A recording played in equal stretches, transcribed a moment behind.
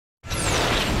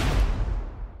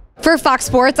For Fox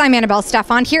Sports, I'm Annabel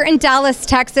Stephan here in Dallas,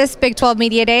 Texas. Big 12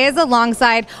 Media Days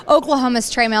alongside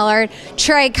Oklahoma's Trey Millard.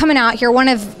 Trey, coming out here, one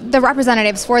of the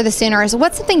representatives for the Sooners.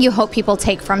 What's something you hope people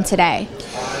take from today?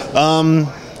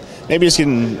 Maybe just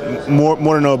getting more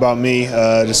to know about me,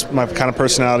 just my kind of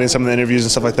personality and some of the interviews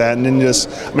and stuff like that, and then just,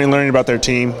 learning about their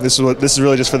team. This is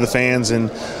really just for the fans,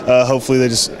 and hopefully they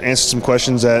just answer some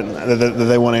questions that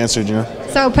they want answered.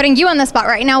 So, putting you on the spot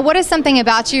right now, what is something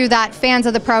about you that fans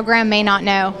of the program may not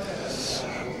know?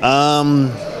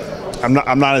 I'm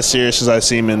not as serious as I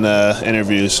seem in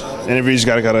interviews. Interviews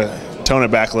gotta tone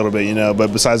it back a little bit,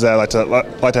 but besides that, I like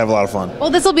to have a lot of fun. Well,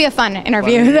 this will be a fun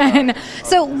interview then.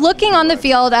 So looking on the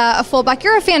field, a fullback,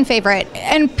 you're a fan favorite,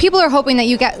 and people are hoping that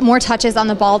you get more touches on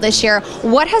the ball this year.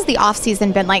 What has the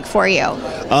offseason been like for you?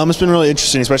 It's been really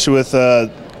interesting, especially with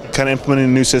kind of implementing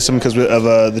a new system because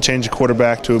of the change of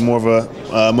quarterback to more of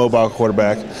a mobile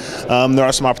quarterback. There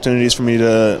are some opportunities for me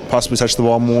to possibly touch the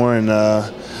ball more, and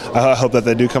I hope that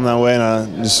they do come that way, and I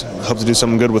just hope to do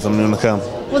something good with them in the come.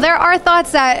 Well, there are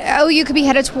thoughts that OU could be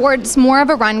headed towards more of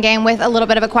a run game with a little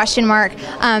bit of a question mark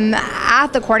at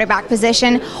the quarterback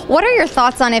position. What are your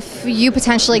thoughts on if you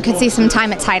potentially could see some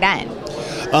time at tight end?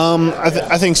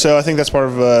 I think so. I think that's part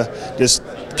of just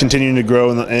continuing to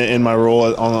grow in my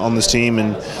role on this team,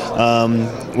 and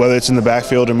whether it's in the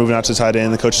backfield or moving out to tight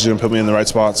end, the coaches are going to put me in the right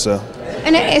spot. So.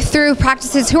 And through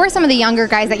practices, who are some of the younger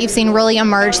guys that you've seen really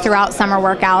emerge throughout summer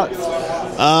workouts?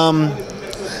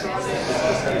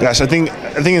 Gosh, I think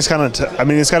it's kind of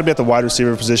it's got to be at the wide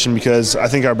receiver position, because I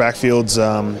think our backfields.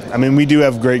 We do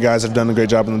have great guys that have done a great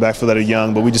job in the backfield that are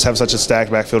young, but we just have such a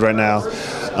stacked backfield right now.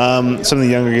 Some of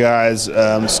the younger guys,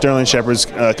 Sterling Shepard's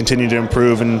continue to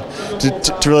improve and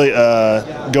to really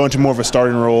go into more of a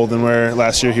starting role than where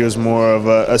last year he was more of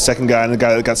a second guy and a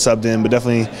guy that got subbed in. But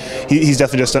definitely, he's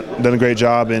definitely just done a great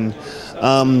job. And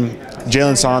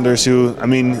Jalen Saunders, who,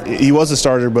 he was a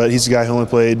starter, but he's a guy who only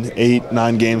played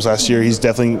 8-9 games last year. He's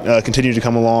definitely continued to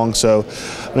come along. So,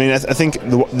 I think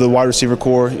the wide receiver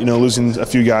core, losing a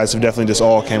few guys have definitely just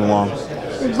all came along.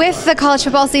 With the college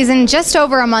football season just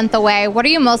over a month away, what are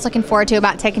you most looking forward to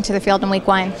about taking to the field in week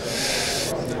 1?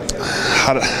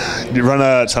 How to run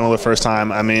a tunnel the first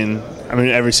time.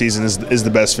 Every season is the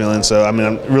best feeling. So, I'm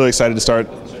really excited to start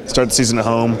the season at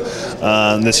home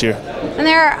this year. And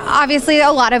there are obviously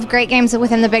a lot of great games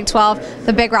within the Big 12,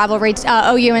 the big rivalry,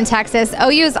 OU and Texas. OU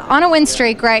is on a win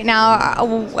streak right now.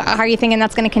 How are you thinking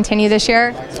that's going to continue this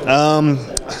year? I'm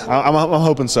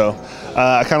hoping so.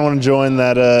 I kind of want to join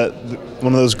that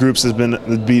one of those groups that's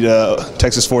beat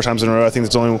Texas 4 times in a row. I think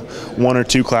there's only 1 or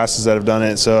 2 classes that have done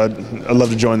it, so I'd love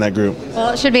to join that group. Well,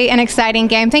 it should be an exciting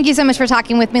game. Thank you so much for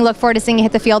talking with me. Look forward to seeing you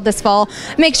hit the field this fall.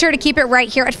 Make sure to keep it right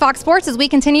here at Fox Sports as we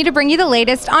continue to bring you the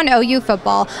latest on OU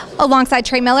football. Alongside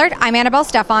Trey Millard, I'm Annabel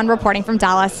Stephan reporting from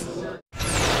Dallas.